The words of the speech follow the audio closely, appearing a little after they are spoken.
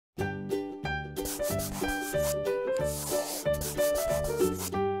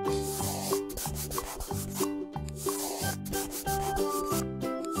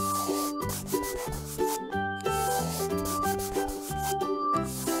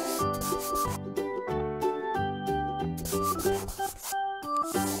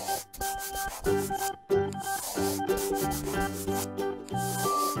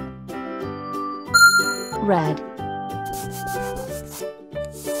Red,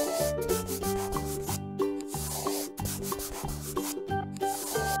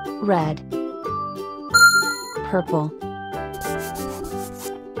 red, purple,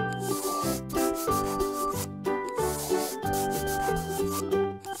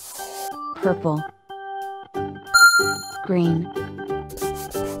 purple, green,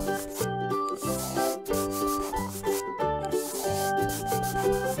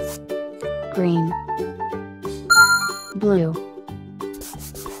 green, blue,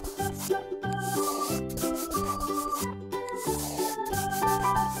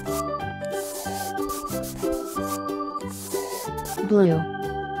 blue,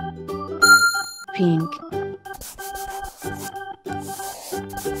 pink,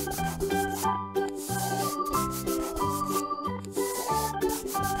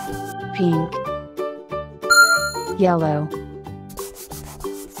 pink, yellow,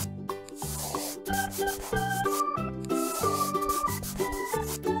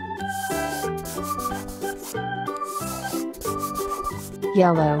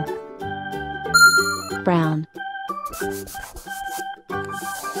 yellow, brown,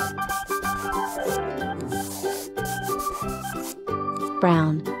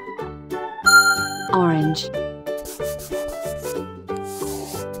 brown, orange,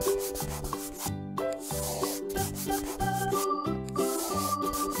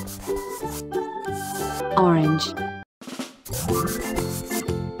 orange,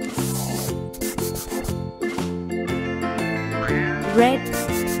 red,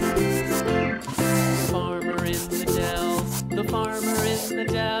 farmer in the dell, the farmer in the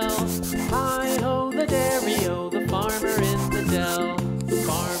dell. Hi-ho the dairy-o, the farmer in the dell. The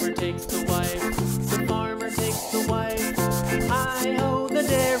farmer takes the wife, the farmer takes the wife. Hi-ho the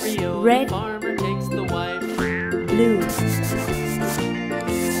dairy-o, red, the farmer takes the wife. blue,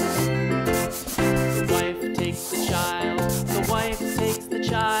 The wife takes the child, the wife takes the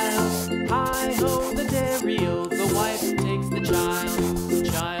child. Hi-ho the dairy-o, the wife takes the child. The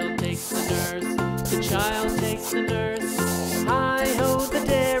child takes the nurse, the child takes the nurse. Hi-ho the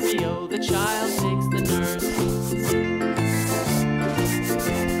dairy-o, the child takes the nurse.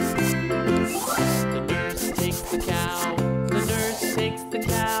 The nurse takes the cow, the nurse takes the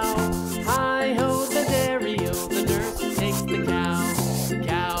cow. Hi-ho the dairy-o, the nurse takes the cow. The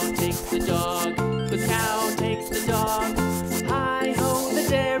cow takes the dog, the cow takes the dog. Hi-ho the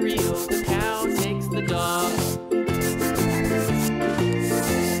dairy-o, the cow takes the dog.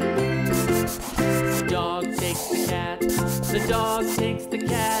 The dog takes the cat, the dog takes the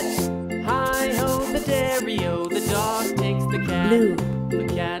cat. Hi-ho the dairy-o, the dog takes the cat. blue, The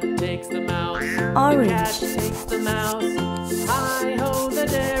cat takes the mouse, orange, the cat takes the mouse. Hi-ho the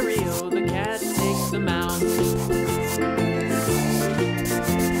dairy-o, the cat takes the mouse.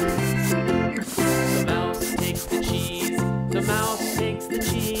 The mouse takes the cheese, the mouse takes the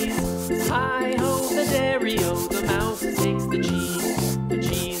cheese. Hi-ho the dairy-o, the mouse takes the cheese. The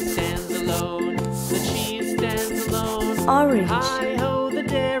cheese stands alone, the cheese stands alone. orange, Hi-ho the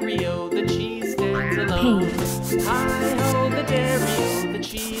dairy-o, the cheese stands alone. pink, Hi-ho the dairy-o, the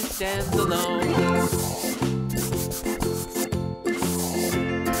cheese stands alone.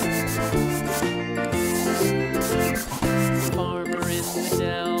 The farmer in the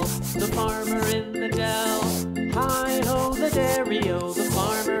dell, the farmer in the dell. Hi-ho the dairy-o, the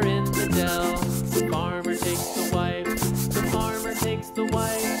farmer in the dell. The farmer takes the wife, the farmer takes the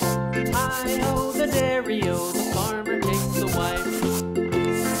wife. Hi-ho the dairy-o, the farmer takes the wife.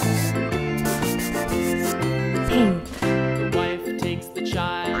 pink, The wife takes the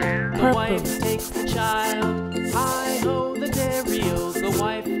child, the purple, wife takes the child. Hi-ho the dairy-o, the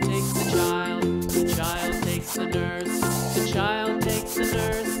wife takes the child. The child takes the nurse, the child takes the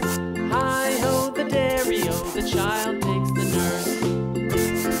nurse. Hi-ho the dairy-o, the child takes the nurse.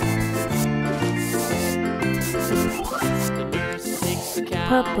 The nurse takes the cow,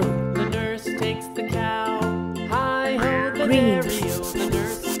 purple, the nurse takes the cow. Hi-ho the green, dairy-o, the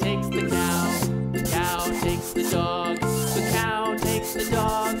nurse takes the cow. The cow takes the dog, the cow takes the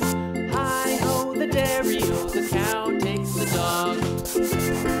dog. Hi-ho the dairy-o, the cow takes the dog.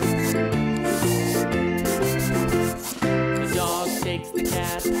 The dog takes the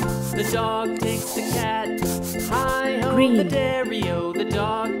cat, the dog takes the cat. Hi-ho green, the dairy-o, the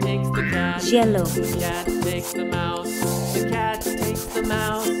dog takes the the cat. yellow, The cat takes the mouse. The cat takes the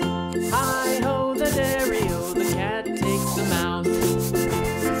mouse. Hi-ho, the dairy-o, the cat takes the mouse.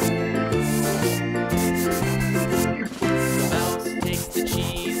 The mouse takes the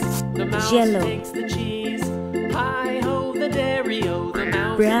cheese. The mouse Yellow. takes the cheese. Hi-ho, the dairy-o, the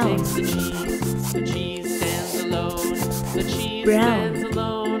mouse Brown. takes the cheese. The cheese stands alone. The cheese Brown. stands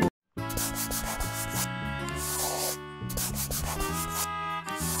alone.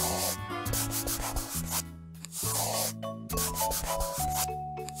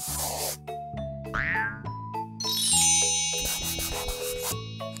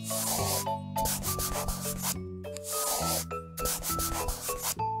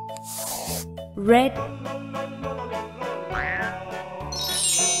 red,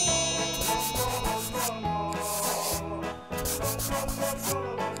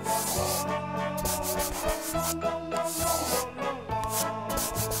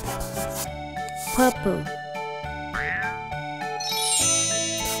 purple,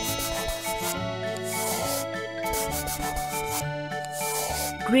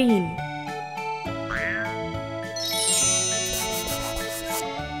 green,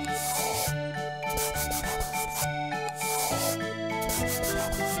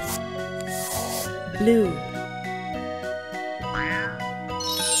 blue,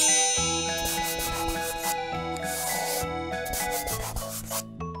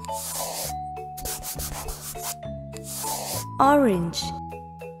 orange,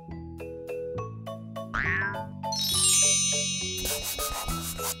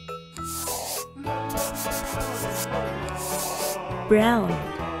 brown,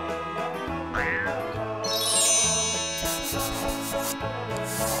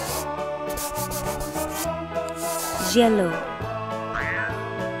 yellow,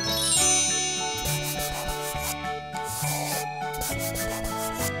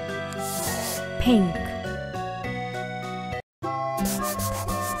 pink,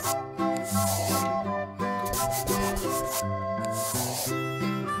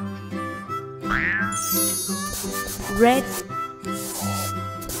 red,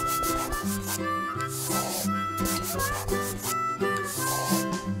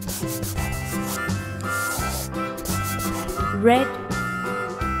 red,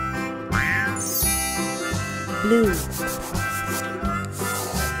 blue,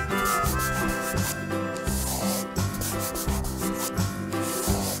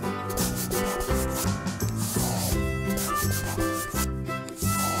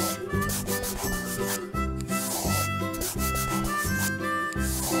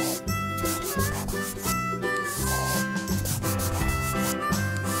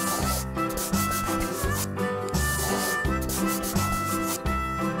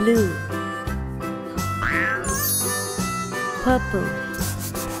 blue, purple,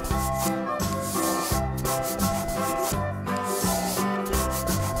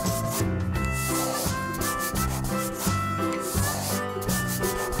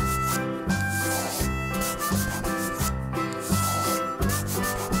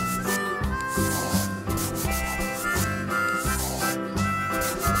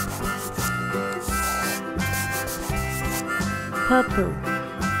 purple,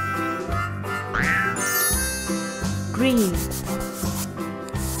 green,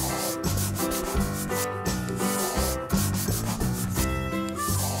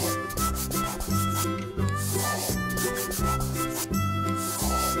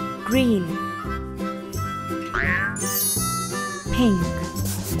 green, pink,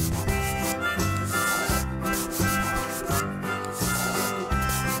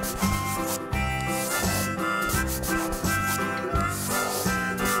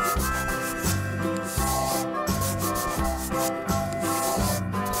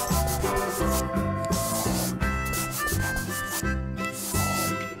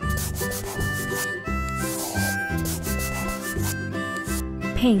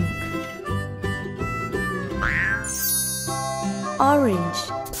 pink, orange,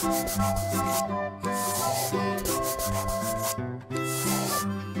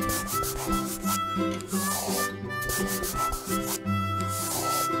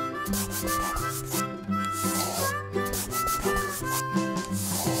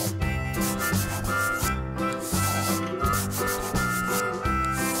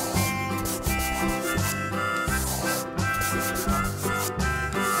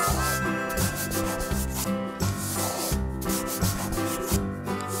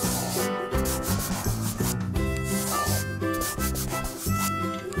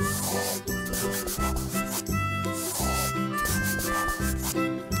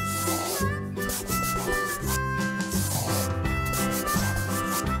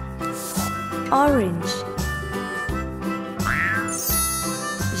 orange,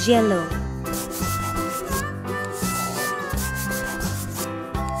 yellow,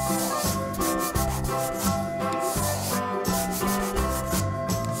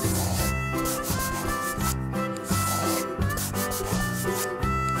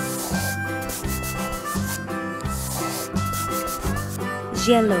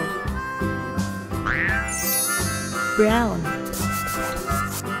 yellow, brown,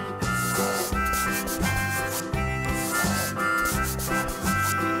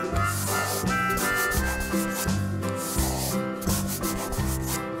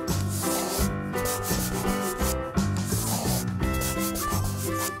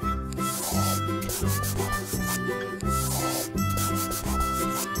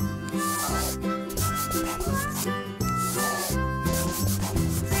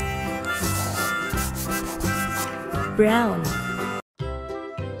 brown,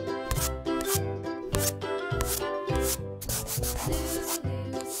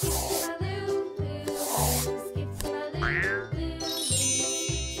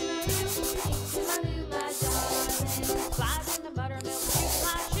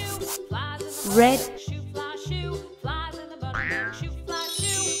 red,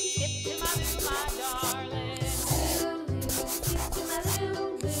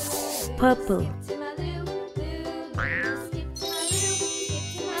 purple,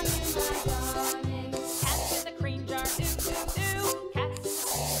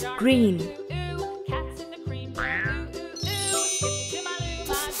 green,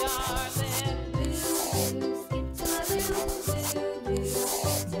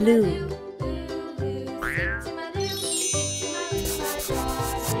 blue,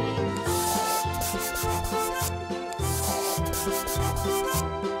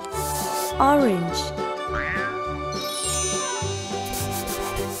 orange,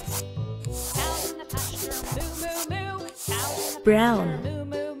 brown,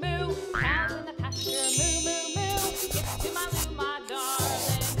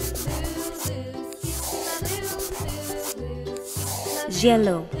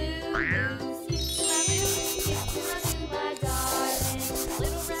 yellow,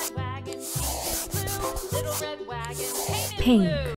 pink,